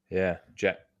 Yeah.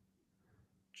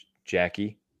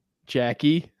 Jackie.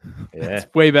 Jackie. Yeah.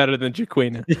 That's way better than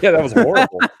Chiquina. Yeah, that was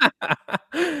horrible.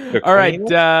 All right.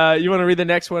 You want to read the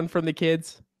next one from the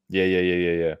kids?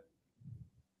 Yeah.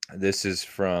 This is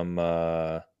from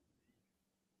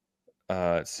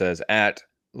it says at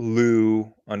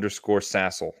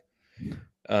Lou_Sassel.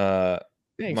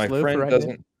 Thanks, My Lou, for friend writing in.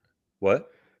 doesn't what?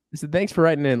 I said, thanks for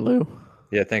writing in, Lou.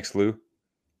 Yeah, thanks, Lou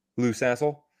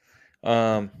Sassel.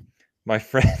 My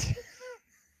friend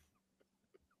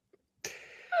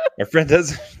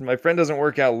my friend doesn't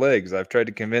work out legs. I've tried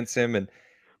to convince him and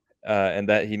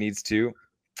that he needs to,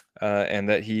 and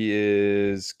that he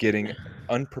is getting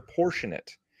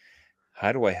unproportionate.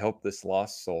 How do I help this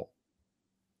lost soul?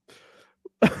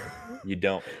 You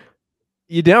don't.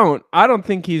 You don't. I don't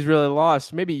think he's really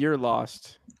lost. Maybe you're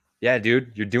lost. Yeah,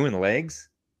 dude, you're doing legs.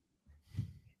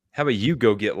 How about you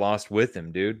go get lost with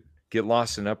him, dude? Get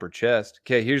lost in upper chest.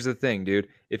 Okay, here's the thing, dude.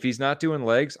 If he's not doing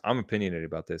legs, I'm opinionated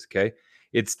about this, okay?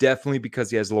 It's definitely because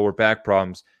he has lower back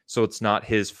problems, so it's not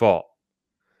his fault.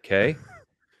 Okay?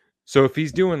 So if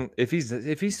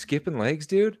he's skipping legs,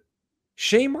 dude,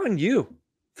 shame on you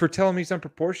for telling me he's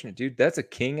unproportionate, dude. That's a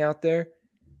king out there.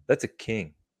 That's a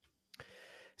king.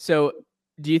 So,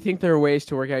 do you think there are ways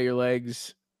to work out your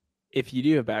legs if you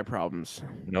do have back problems?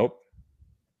 Nope.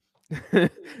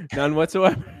 None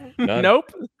whatsoever. None.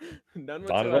 Nope. None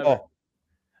Not whatsoever. at all.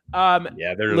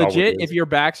 Yeah, there's legit. always... If your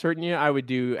back's hurting you, I would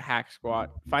do hack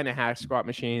squat. Find a hack squat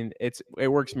machine. It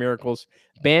works miracles.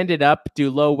 Band it up.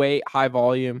 Do low weight, high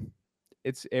volume.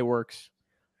 It works.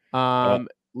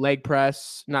 Leg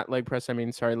press, not leg press. I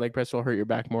mean, sorry, leg press will hurt your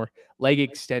back more. Leg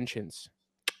extensions.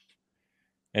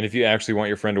 And if you actually want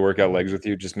your friend to work out legs with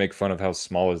you, just make fun of how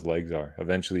small his legs are.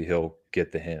 Eventually, he'll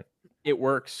get the hint. It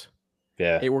works.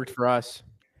 Yeah, it worked for us.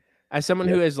 As someone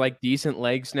who has like decent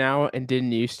legs now and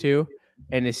didn't used to,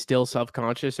 and is still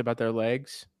self-conscious about their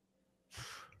legs.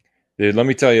 Dude, let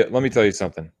me tell you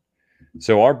something.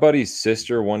 So our buddy's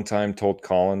sister one time told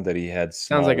Colin that he had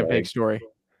small Sounds like legs. a big story.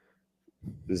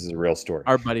 This is a real story.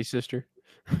 Our buddy's sister.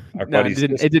 Our No, buddy's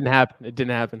it didn't happen. It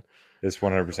didn't happen. This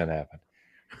 100% happened.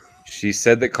 She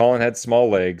said that Colin had small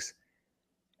legs,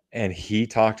 and he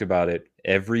talked about it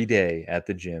every day at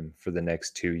the gym for the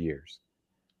next 2 years.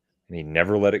 And he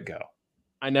never let it go.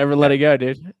 I never let it go,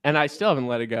 dude. And I still haven't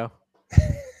let it go.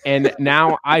 And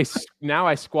now I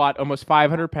squat almost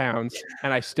 500 pounds,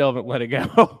 and I still haven't let it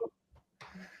go.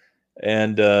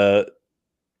 And I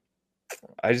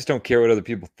just don't care what other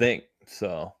people think.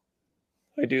 So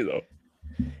I do, though.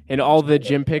 And all the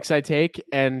gym pics I take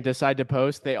and decide to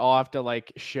post, they all have to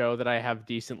like show that I have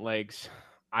decent legs.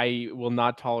 I will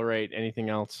not tolerate anything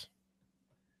else.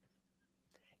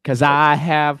 Because I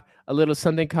have a little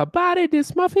something called body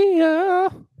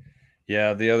dysmorphia.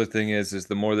 Yeah, the other thing is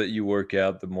the more that you work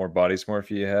out, the more body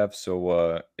dysmorphia you have.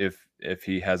 So if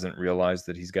he hasn't realized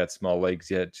that he's got small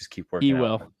legs yet, just keep working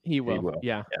out. He will.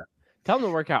 Yeah. Tell him to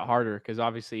work out harder because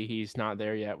obviously he's not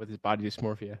there yet with his body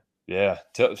dysmorphia. Yeah.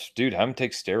 Dude, have him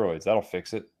take steroids. That'll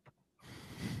fix it.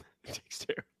 Take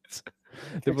steroids.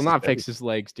 It will not fix his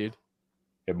legs, dude.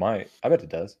 It might. I bet it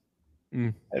does.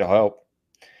 It'll help.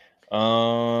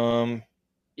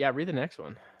 Yeah, read the next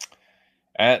one.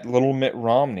 At Little Mitt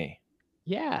Romney.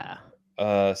 Yeah.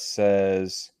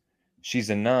 Says she's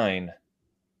a 9,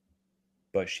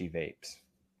 but she vapes.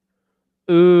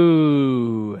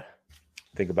 Ooh.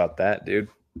 Think about that, dude.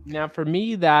 Now, for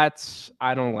me, I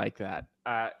don't like that.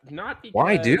 Not because...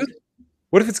 Why, dude?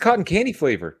 What if it's cotton candy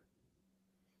flavor?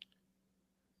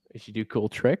 Does she do cool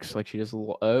tricks? Like she does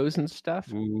little O's and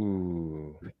stuff?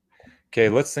 Ooh. Okay,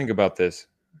 let's think about this.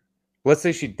 Let's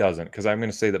say she doesn't, because I'm going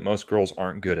to say that most girls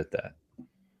aren't good at that.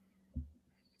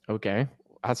 Okay.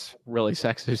 That's really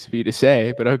sexist of you to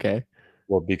say, but okay.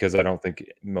 Well, because I don't think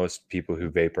most people who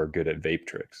vape are good at vape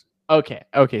tricks. Okay.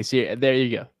 So there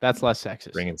you go. That's less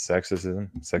sexist. Bringing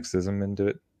sexism into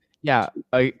it. Yeah.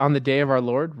 On the day of our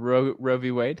Lord, Roe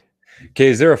v. Wade. Okay,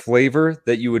 is there a flavor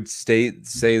that you would say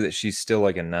that she's still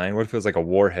like a 9? What if it was like a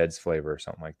Warheads flavor or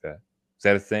something like that? Is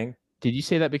that a thing? Did you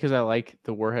say that because I like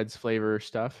the Warheads flavor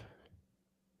stuff?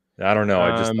 I don't know.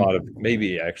 I just thought of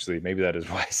maybe that is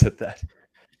why I said that.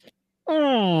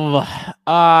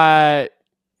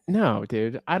 No,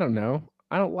 dude. I don't know.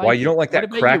 I don't like. Why you don't like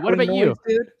that crackling What about noise, you,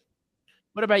 dude?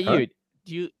 What about you?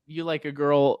 Do you like a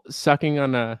girl sucking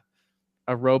on a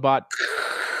robot?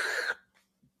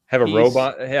 Have a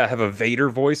robot? Yeah, have a Vader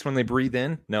voice when they breathe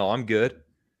in? No, I'm good.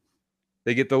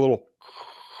 They get the little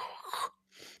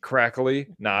crackly.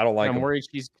 No, I don't like. I'm worried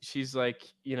she's like,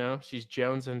 she's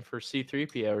jonesing for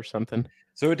C-3PO or something.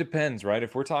 So it depends, right?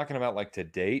 If we're talking about like to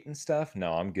date and stuff,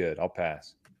 no, I'm good. I'll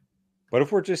pass. But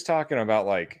if we're just talking about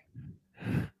like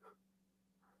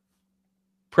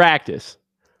practice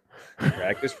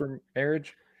for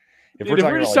marriage, if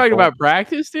we're just talking about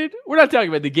practice, dude, we're not talking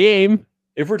about the game.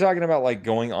 If we're talking about like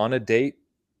going on a date,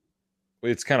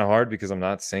 it's kind of hard because I'm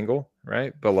not single,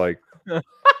 right? But like,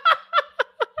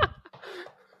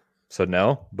 so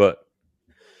no, but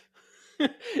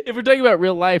If we're talking about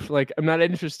real life, like I'm not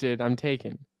interested, I'm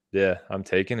taken. yeah, I'm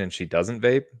taken, and she doesn't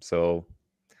vape. So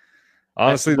Best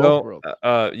honestly, of both though,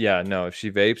 worlds. yeah, no, if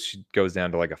she vapes, she goes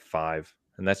down to like a 5,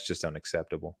 and that's just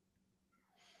unacceptable.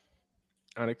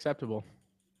 Unacceptable.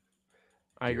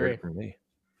 I You heard agree. it from me.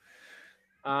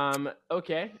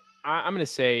 Okay. I'm gonna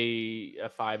say a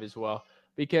 5 as well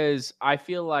because I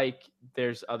feel like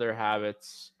there's other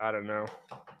habits. I don't know.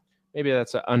 Maybe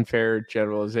that's an unfair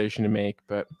generalization to make,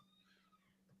 but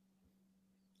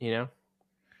you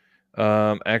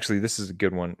know. Actually, this is a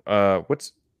good one.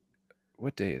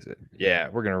 What day is it? Yeah,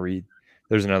 we're gonna read.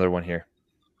 There's another one here.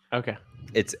 Okay.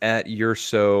 It's at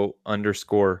yourso_gray.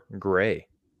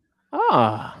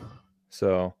 Ah.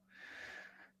 So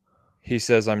he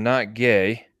says, I'm not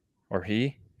gay, or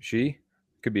she,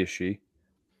 could be a she.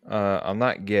 I'm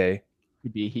not gay.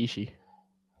 Could be a he, she.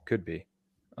 Could be.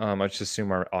 I just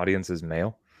assume our audience is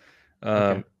male.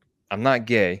 Okay. I'm not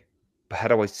gay, but how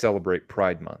do I celebrate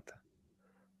Pride Month?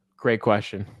 Great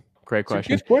question. Great It's a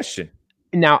question. good question.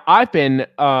 Now, I've been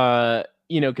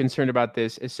concerned about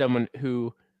this as someone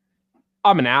who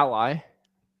I'm an ally.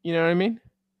 You know what I mean?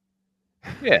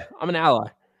 Yeah. I'm an ally.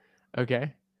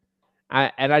 Okay.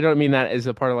 And I don't mean that as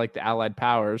a part of like the allied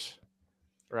powers,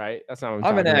 right? That's not what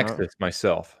I'm I'm an talking about. Axis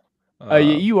myself.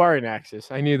 You are an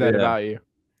Axis. I knew that Yeah. about you.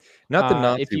 Not the If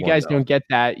Nazi you one, guys though. don't get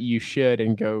that, you should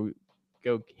and go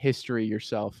history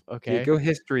yourself, Yeah, okay? go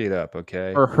history it up,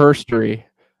 okay? Or herstory.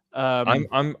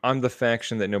 Um, I'm the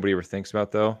faction that nobody ever thinks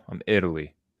about, though. I'm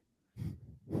Italy.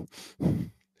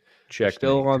 they're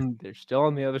still Checkmate.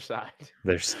 on the other side.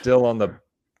 They're still on the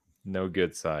no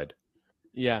good side.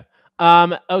 Yeah.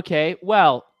 Okay.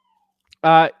 Well,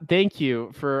 thank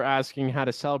you for asking how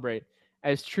to celebrate.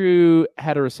 As true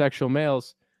heterosexual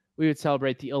males, we would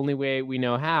celebrate the only way we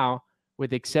know how,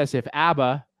 with excessive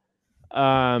ABBA,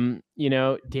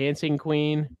 Dancing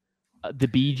Queen, the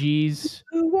Bee Gees,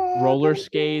 roller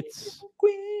skates.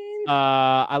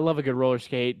 I love a good roller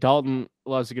skate. Dalton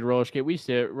loves a good roller skate. We used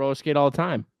to roller skate all the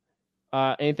time.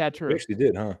 Ain't that We true? actually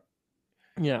did, huh?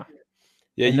 Yeah.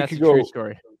 Yeah, And you that's could a true go.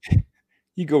 story.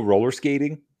 You go roller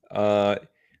skating.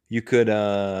 You could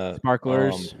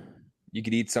Sparklers. you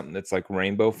could eat something that's like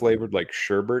rainbow flavored, like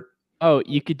sherbet. Oh,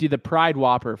 you could do the Pride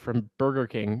Whopper from Burger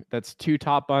King. That's 2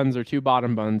 top buns or 2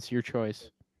 bottom buns, your choice.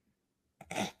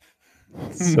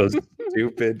 So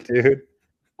stupid, dude.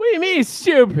 What do you mean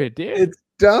stupid, dude? It's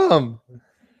dumb.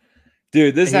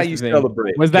 Dude, this is how Here's you the thing.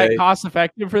 celebrate. Was that Okay? cost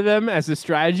effective for them as a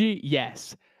strategy?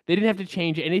 Yes. They didn't have to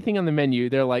change anything on the menu.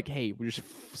 They're like, hey, we just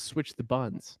switch the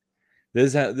buns.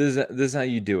 This is how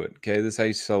you do it. Okay, this is how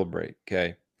you celebrate.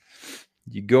 Okay,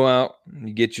 you go out,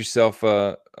 you get yourself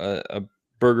a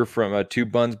burger from a 2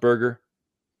 buns burger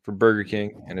for Burger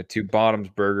King and a 2 bottoms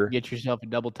burger, Get yourself a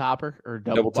double topper or a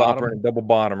double double topper and bottom. a double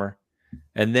bottomer,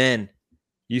 and then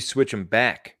you switch them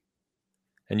back,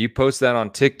 and you post that on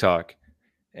TikTok,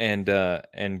 and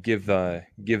give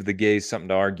the gays something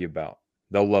to argue about.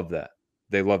 They'll love that.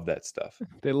 They love that stuff.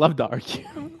 They love to argue.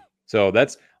 So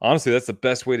that's honestly that's the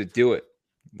best way to do it.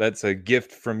 That's a gift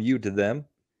from you to them,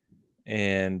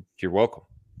 and you're welcome.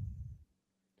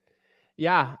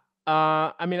 Yeah.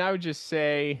 I mean, I would just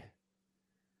say,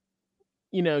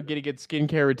 get a good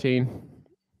skincare routine.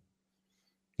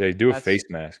 They do a That's- face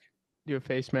mask. Do a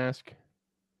face mask.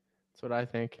 That's what I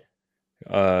think.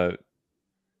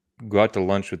 Go out to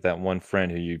lunch with that one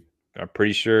friend who you are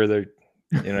pretty sure they're,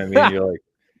 you know what I mean? You're like,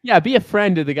 Yeah, be a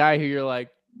friend to the guy who you're like,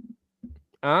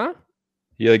 huh?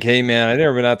 hey man, I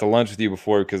never been out to lunch with you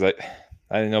before because I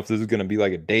didn't know if this was gonna be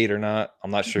like a date or not.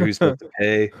 I'm not sure who's supposed to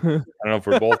pay. I don't know if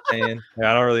we're both paying.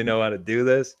 I don't really know how to do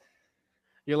this.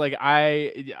 You're like,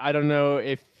 I don't know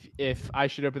if I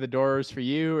should open the doors for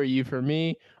you or you for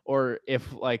me, or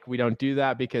if like we don't do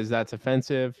that because that's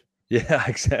offensive. Yeah,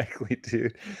 exactly,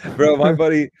 dude. Bro, my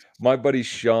buddy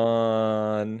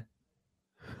Sean.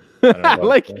 I don't know about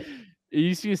Like, that. you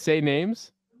used to say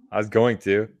names. I was going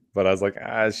to, but I was like,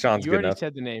 Sean's You good already enough.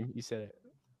 said the name. You said it.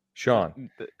 Sean.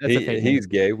 That's a fake name. He's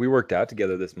gay. We worked out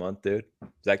together this month, dude. Does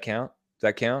that count? Does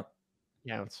that count?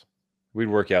 Counts. We'd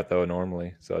work out though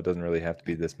normally, so it doesn't really have to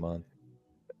be this month.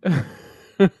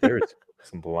 There's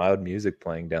some loud music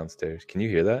playing downstairs. Can you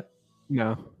hear that?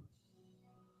 No.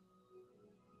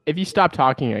 If you stop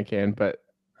talking, I can, but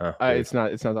Huh, it's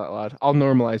not that loud. I'll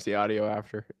normalize the audio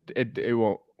after. It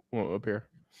won't appear.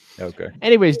 okay.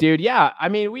 Anyways, dude, yeah. I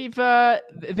mean, we've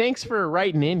thanks for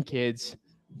writing in, kids.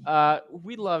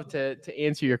 We'd love to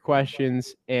answer your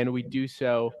questions, and we do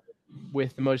so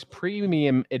with the most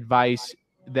premium advice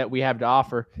that we have to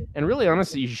offer. And really,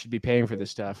 honestly, you should be paying for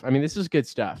this stuff. I mean, this is good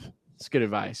stuff. It's good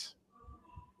advice.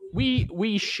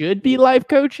 We should be life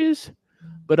coaches,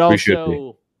 but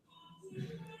also,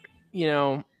 you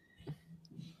know,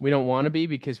 we don't want to be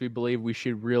because we believe we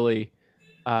should really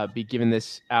be giving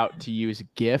this out to you as a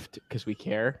gift because we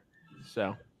care.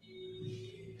 So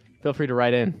feel free to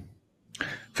write in.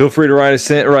 Feel free to write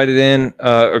it in,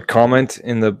 or comment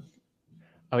in the.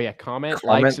 Oh yeah, comment,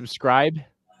 like, subscribe.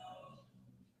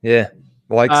 Yeah,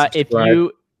 like, subscribe.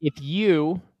 If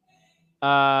you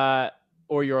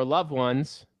or your loved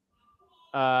ones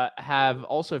have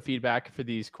also feedback for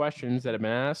these questions that have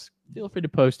been asked, feel free to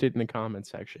post it in the comment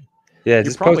section. Yeah,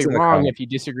 you're probably wrong if you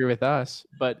disagree with us,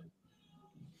 but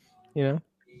you know.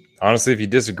 Honestly, if you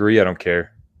disagree, I don't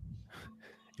care.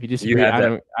 If you disagree, I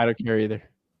don't care either.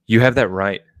 You have that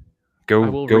right. I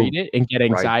will read it and get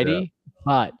anxiety,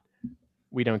 but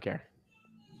we don't care.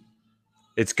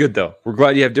 It's good though. We're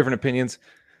glad you have different opinions.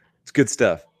 It's good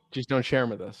stuff. Just don't share them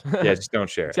with us. Yeah, just don't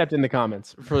share. Except in the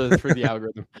comments for the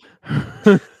algorithm.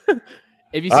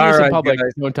 If you see us in public,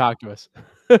 don't talk to us.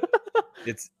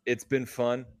 It's been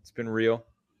fun. It's been real.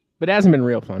 But it hasn't been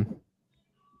real fun.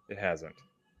 It hasn't.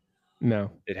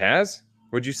 No. It has?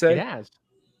 What'd you say? It has.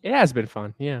 It has been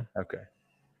fun. Yeah. Okay.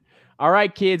 All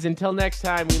right, kids. Until next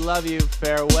time, we love you.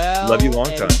 Farewell. Love you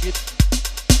long time.